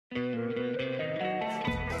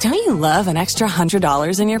Don't you love an extra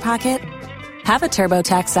 $100 in your pocket? Have a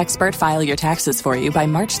TurboTax expert file your taxes for you by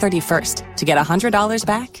March 31st to get $100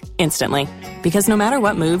 back instantly. Because no matter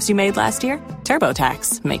what moves you made last year,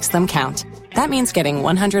 TurboTax makes them count. That means getting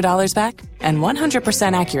 $100 back and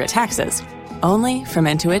 100% accurate taxes only from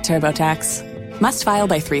Intuit TurboTax. Must file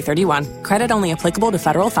by 3/31. Credit only applicable to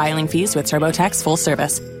federal filing fees with TurboTax full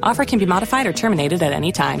service. Offer can be modified or terminated at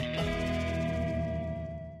any time.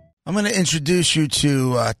 I'm going to introduce you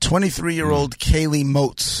to 23-year-old Kaylee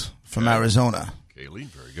Moats from Arizona. Kaylee,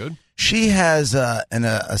 very good. She has a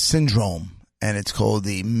syndrome, and it's called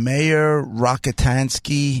the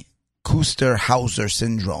Mayer-Rokitansky-Kuster-Hauser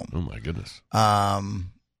syndrome. Oh, my goodness.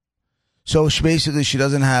 So she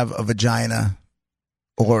doesn't have a vagina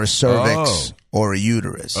or a cervix or a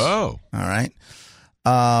uterus. Oh. All right.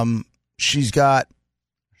 She's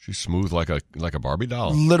smooth like a Barbie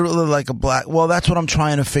doll. Literally like a black. Well, that's what I'm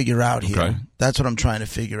trying to figure out here. Okay. That's what I'm trying to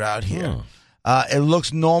figure out here. Oh. It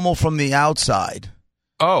looks normal from the outside.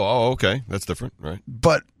 Oh, okay. That's different, right?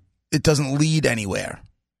 But it doesn't lead anywhere.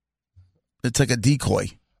 It's like a decoy.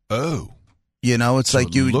 Oh. You know, it's So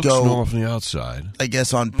like you it would looks go, normal from the outside. I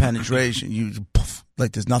guess, on penetration. You poof,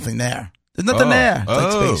 like there's nothing there. There's nothing there.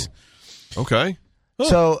 It's like space. Okay. Huh.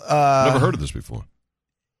 So never heard of this before.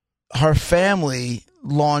 Her family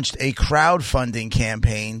launched a crowdfunding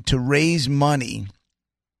campaign to raise money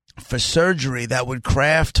for surgery that would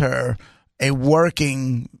craft her a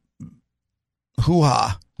working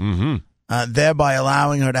hoo-ha, thereby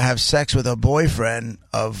allowing her to have sex with her boyfriend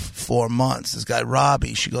of 4 months, this guy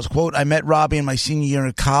Robbie. She goes, quote, I met Robbie in my senior year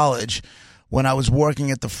in college when I was working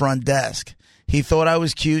at the front desk. He thought I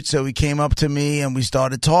was cute, so he came up to me and we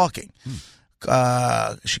started talking.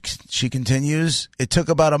 She continues, it took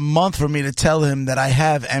about a month for me to tell him that I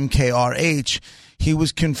have MKRH. He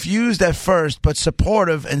was confused at first, but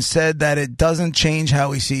supportive and said that it doesn't change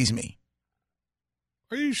how he sees me.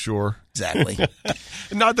 Are you sure? Exactly.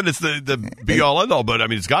 Not that it's the be-all, end-all, but, I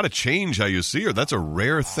mean, it's got to change how you see her. That's a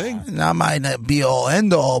rare thing. Now, it might not be all,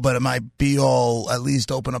 end all, but it might be all, at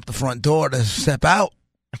least open up the front door to step out.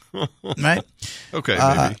 Right? Okay,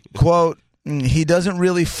 maybe. Quote, he doesn't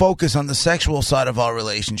really focus on the sexual side of our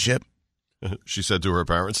relationship. She said to her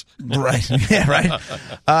parents. Right. Yeah, right.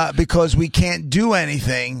 Because we can't do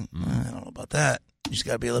anything. I don't know about that. You just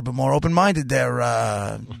got to be a little bit more open-minded there,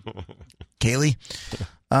 Kaylee.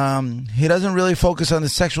 He doesn't really focus on the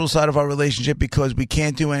sexual side of our relationship because we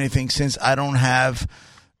can't do anything since I don't have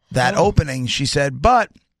that opening, she said. But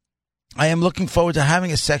I am looking forward to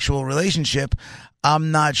having a sexual relationship.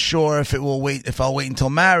 I'm not sure if I'll wait until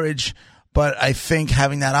marriage, but I think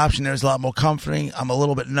having that option there is a lot more comforting. I'm a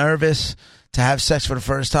little bit nervous to have sex for the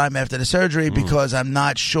first time after the surgery because I'm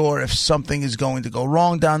not sure if something is going to go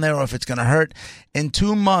wrong down there or if it's going to hurt. In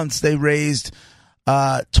 2 months, they raised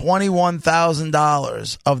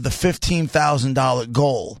 $21,000 of the $15,000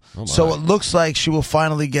 goal. So it looks like she will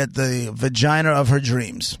finally get the vagina of her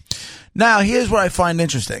dreams. Now, here's what I find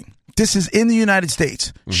interesting. This is in the United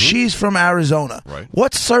States. She's from Arizona. Right.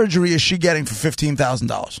 What surgery is she getting for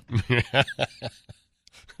 $15,000?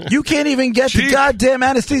 You can't even get the goddamn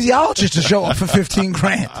anesthesiologist to show up for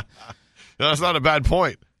 $15,000. That's not a bad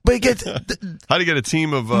point. But you get how do you get a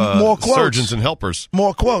team of more quotes, surgeons and helpers?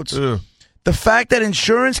 More quotes. The fact that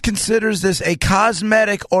insurance considers this a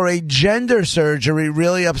cosmetic or a gender surgery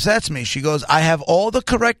really upsets me. She goes, I have all the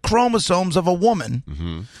correct chromosomes of a woman,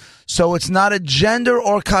 so it's not a gender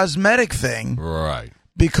or cosmetic thing. Right.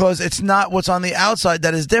 Because it's not what's on the outside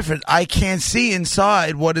that is different. I can't see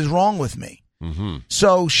inside what is wrong with me.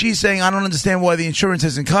 So she's saying, I don't understand why the insurance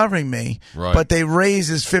isn't covering me, but they raise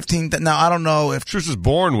this $15,000. Now, I don't know if... She was just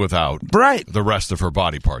born without the rest of her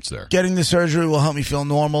body parts there. Getting the surgery will help me feel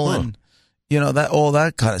normal and, you know, that all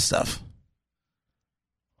that kind of stuff.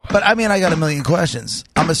 But, I mean, I got a million questions.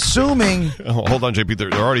 I'm assuming... Oh, hold on, JP.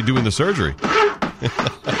 They're already doing the surgery.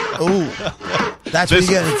 Ooh. That's what you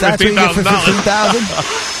get. That's what you get for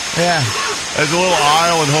 $15,000? Yeah. There's a little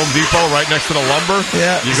aisle in Home Depot right next to the lumber.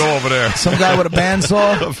 Yeah. You go over there. Some guy with a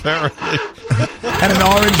bandsaw. Apparently. And an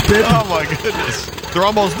orange bit. Oh, my goodness. They're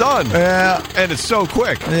almost done. Yeah. And it's so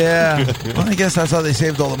quick. Yeah. Well, I guess that's how they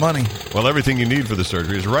saved all the money. Well, everything you need for the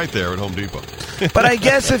surgery is right there at Home Depot. But I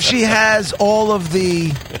guess if she has all of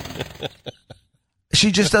the...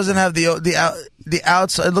 She just doesn't have the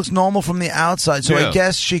outside. It looks normal from the outside. So I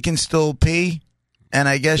guess she can still pee. And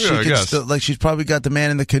I guess she can still, like, she's probably got the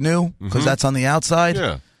man in the canoe because that's on the outside.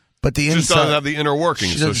 Yeah. But the she inside. She doesn't have the inner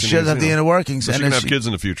workings. She doesn't have the inner workings. But she can have kids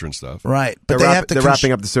in the future and stuff. Right. But they're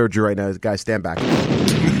wrapping up the surgery right now. Guys, stand back.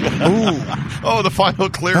 Oh, the final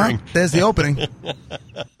clearing. Huh? There's the opening.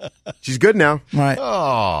 She's good now. Right.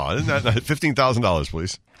 Oh, isn't that $15,000,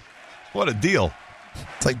 please? What a deal.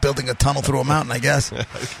 It's like building a tunnel through a mountain, I guess. I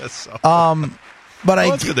guess so. But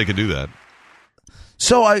That's good they could do that.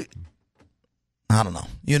 So I don't know.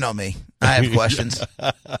 You know me. I have questions.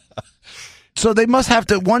 So they must have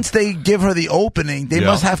to, once they give her the opening, they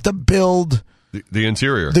must have to build the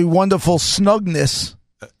interior. the wonderful snugness,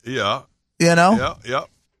 Yeah. you know?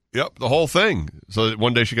 Yep. The whole thing. So that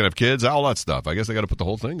one day she can have kids, all that stuff. I guess they got to put the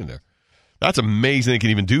whole thing in there. That's amazing they can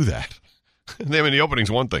even do that. I mean, the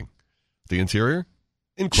opening's one thing. The interior?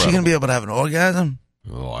 Incredible. She going to be able to have an orgasm?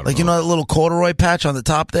 Oh, I don't Like, know. you know that little corduroy patch on the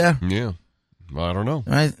top there? Yeah. I don't know.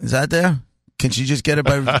 Right? Is that there? Can she just get it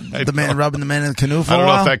by the man rubbing the man in the canoe for I a don't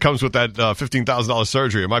know while? if that comes with that $15,000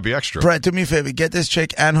 surgery. It might be extra. Brett, do me a favor. Get this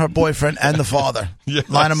chick and her boyfriend and the father. Yes.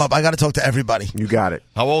 Line them up. I got to talk to everybody. You got it.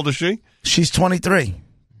 How old is she? She's 23.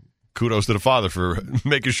 Kudos to the father for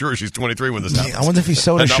making sure she's 23 when this happens. I wonder if he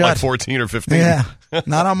sewed her And not shut. like 14 or 15. Yeah.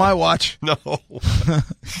 Not on my watch. No.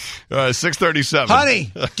 6:37.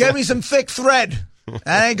 Honey, get me some thick thread.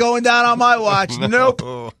 That ain't going down on my watch. Nope.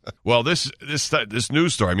 Well, this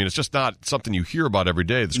news story, I mean, it's just not something you hear about every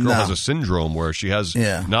day. This girl No. has a syndrome where she has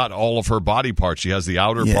Yeah. not all of her body parts. She has the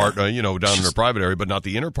outer Yeah. part, down in her private area, but not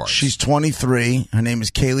the inner parts. She's 23. Her name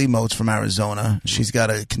is Kaylee Motes from Arizona. She's got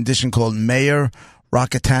a condition called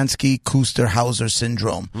Mayer-Rokitansky-Kuster-Hauser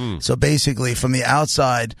syndrome. So basically, from the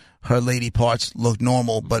outside, her lady parts look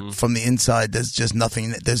normal, but from the inside, there's just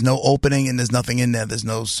nothing. There's no opening, and there's nothing in there. There's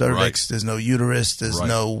no cervix. Right. There's no uterus. There's Right.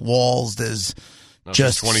 no walls. There's Now she's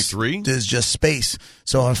just 23? There's just space.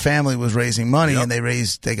 So her family was raising money, Yep. and they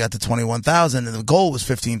got to 21,000, and the goal was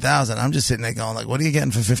 15,000. I'm just sitting there going like, what are you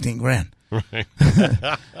getting for 15 grand? But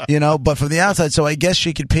from the outside, so I guess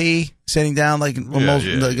she could pee sitting down like a normal of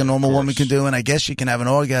woman course. can do, and I guess she can have an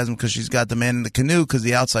orgasm because she's got the man in the canoe because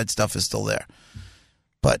the outside stuff is still there.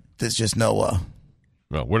 But there's just no. Well,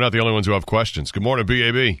 we're not the only ones who have questions. Good morning,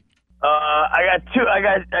 BAB.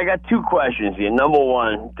 I got two questions here. Number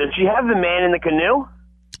one, does she have the man in the canoe?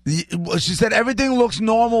 She said everything looks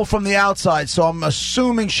normal from the outside, so I'm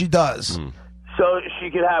assuming she does. So she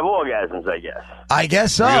could have orgasms, I guess. I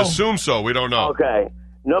guess so. We assume so. We don't know. Okay.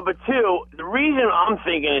 Number two, the reason I'm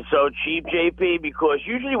thinking it's so cheap, JP, because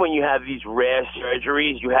usually when you have these rare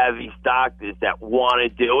surgeries, you have these doctors that want to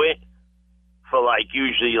do it for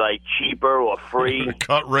usually cheaper or free.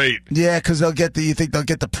 Cut rate. Yeah, because you think they'll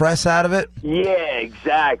get the press out of it? Yeah,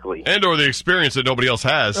 exactly. And or the experience that nobody else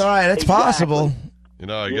has. All right, it's Exactly. possible.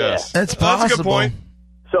 I guess. It's That's a possible. good point.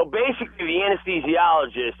 So basically, the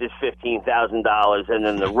anesthesiologist is $15,000, and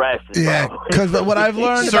then the rest is Yeah, because what I've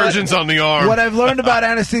learned Surgeons on the arm. What I've learned about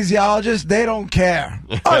anesthesiologists, they don't care.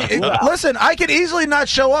 Listen, I could easily not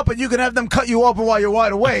show up, and you can have them cut you open while you're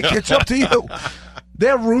wide awake. It's up to you.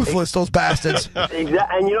 They're ruthless, those bastards. Exactly.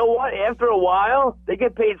 And you know what? After a while, they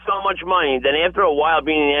get paid so much money. Then after a while,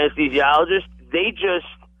 being an anesthesiologist, they just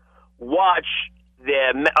watch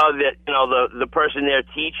the person they're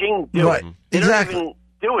teaching do Right. it. They Exactly. don't even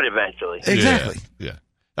do it eventually. Exactly. Yeah.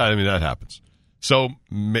 I mean, that happens. So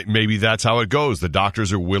maybe that's how it goes. The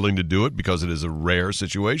doctors are willing to do it because it is a rare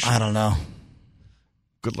situation. I don't know.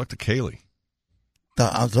 Good luck to Kaylee.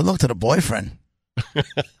 Good luck to the boyfriend.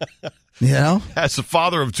 You know? As the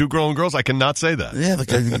father of two grown girls, I cannot say that. Yeah,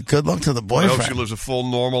 good luck to the I hope she boyfriend. lives a full,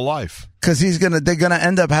 normal life. Because they're gonna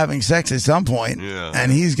end up having sex at some point, Yeah.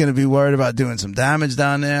 and he's gonna be worried about doing some damage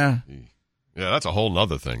down there. Yeah, that's a whole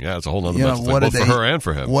nother thing. Yeah, it's a whole nother You know, mental thing, what both did for they- her and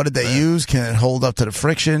for him. What did they use? Can it hold up to the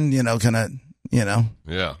friction? Can it?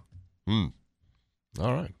 Yeah.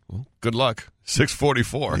 All right. Well, good luck.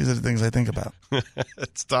 6:44. These are the things I think about.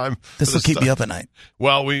 It's time. This will keep me up at night.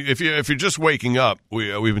 Well, if you're just waking up,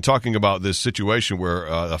 we've been talking about this situation where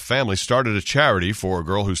a family started a charity for a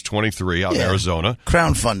girl who's 23 out in Yeah. Arizona.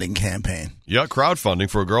 Crowdfunding campaign. Yeah, crowdfunding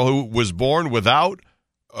for a girl who was born without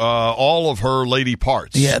all of her lady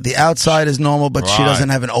parts. Yeah, the outside is normal, but she Right. doesn't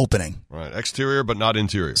have an opening. Right. Exterior, but not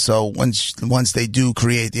interior. So once they do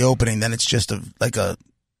create the opening, then it's just a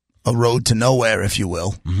road to nowhere, if you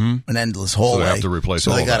will, an endless hallway. have to replace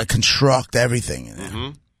So all they of got to that. construct everything. In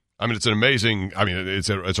there. I mean, it's an amazing. I mean, it's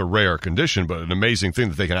a rare condition, but an amazing thing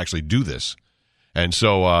that they can actually do this. And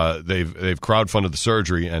so they've crowdfunded the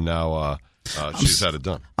surgery, and now she's had it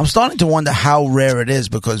done. I'm starting to wonder how rare it is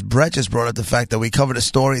because Brett just brought up the fact that we covered a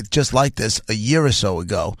story just like this a year or so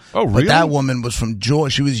ago. Oh, really? But that woman was from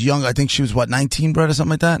Georgia. She was young. I think she was, 19, Brett, or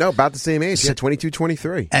something like that? No, about the same age. Yeah, 22,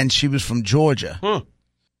 23. And she was from Georgia.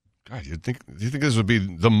 God, you think this would be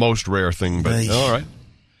the most rare thing? But Right. all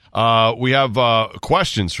right. We have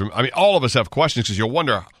questions from. I mean, all of us have questions because you'll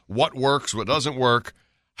wonder what works, what doesn't work.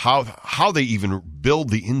 how they even build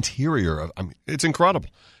the interior of. I mean, it's incredible.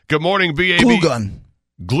 Good morning, BAB. Glue gun.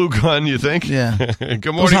 Glue gun, you think? Yeah. Good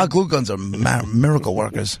Those morning, hot glue guns are miracle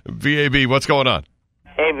workers. BAB. What's going on?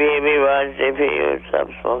 Hey, baby, Rod, JP, what's up,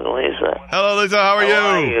 smoking Lisa? Hello, Lisa. How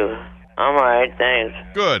are you? I'm all right, thanks.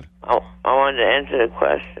 Good. I wanted to answer the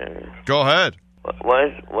question. Go ahead. What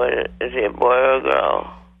is he, a boy or a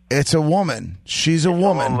girl? It's a woman. She's a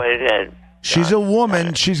woman. Somebody She's a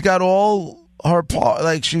woman. She's got all her part.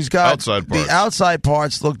 Like she's got Outside parts. the outside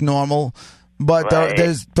parts look normal, but Right.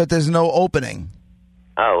 there's no opening.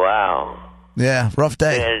 Oh, wow. Yeah, rough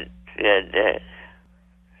day. She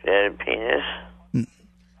had a penis?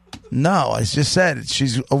 No, I just said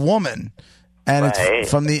she's a woman, and Right. it's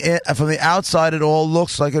from the outside. It all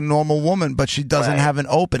looks like a normal woman, but she doesn't Right. have an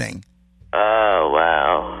opening. Oh,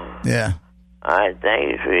 wow. Yeah. All right,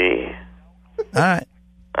 thank you, sweetie. All right.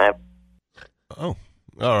 Oh,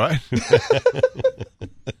 all right.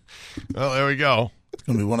 Well, there we go. It's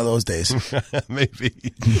gonna be one of those days. Maybe.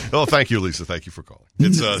 Well, thank you, Lisa. Thank you for calling.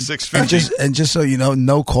 It's 6:50. and just so you know,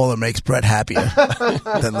 no caller makes Brett happier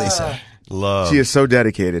than Lisa. Love. She is so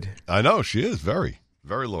dedicated. I know she is very,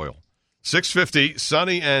 very loyal. 6:50,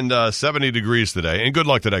 sunny and 70 degrees today. And good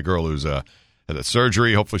luck to that girl who's had that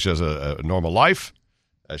surgery. Hopefully, she has a normal life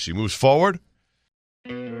as she moves forward.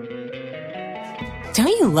 Don't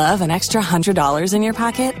you love an extra $100 in your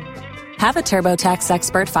pocket? Have a TurboTax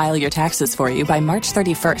expert file your taxes for you by March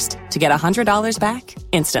 31st to get $100 back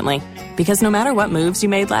instantly. Because no matter what moves you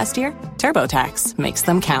made last year, TurboTax makes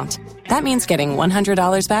them count. That means getting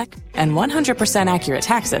 $100 back and 100% accurate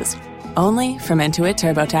taxes only from Intuit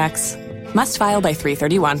TurboTax. Must file by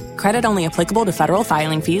 3/31. Credit only applicable to federal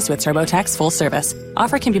filing fees with TurboTax full service.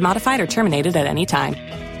 Offer can be modified or terminated at any time.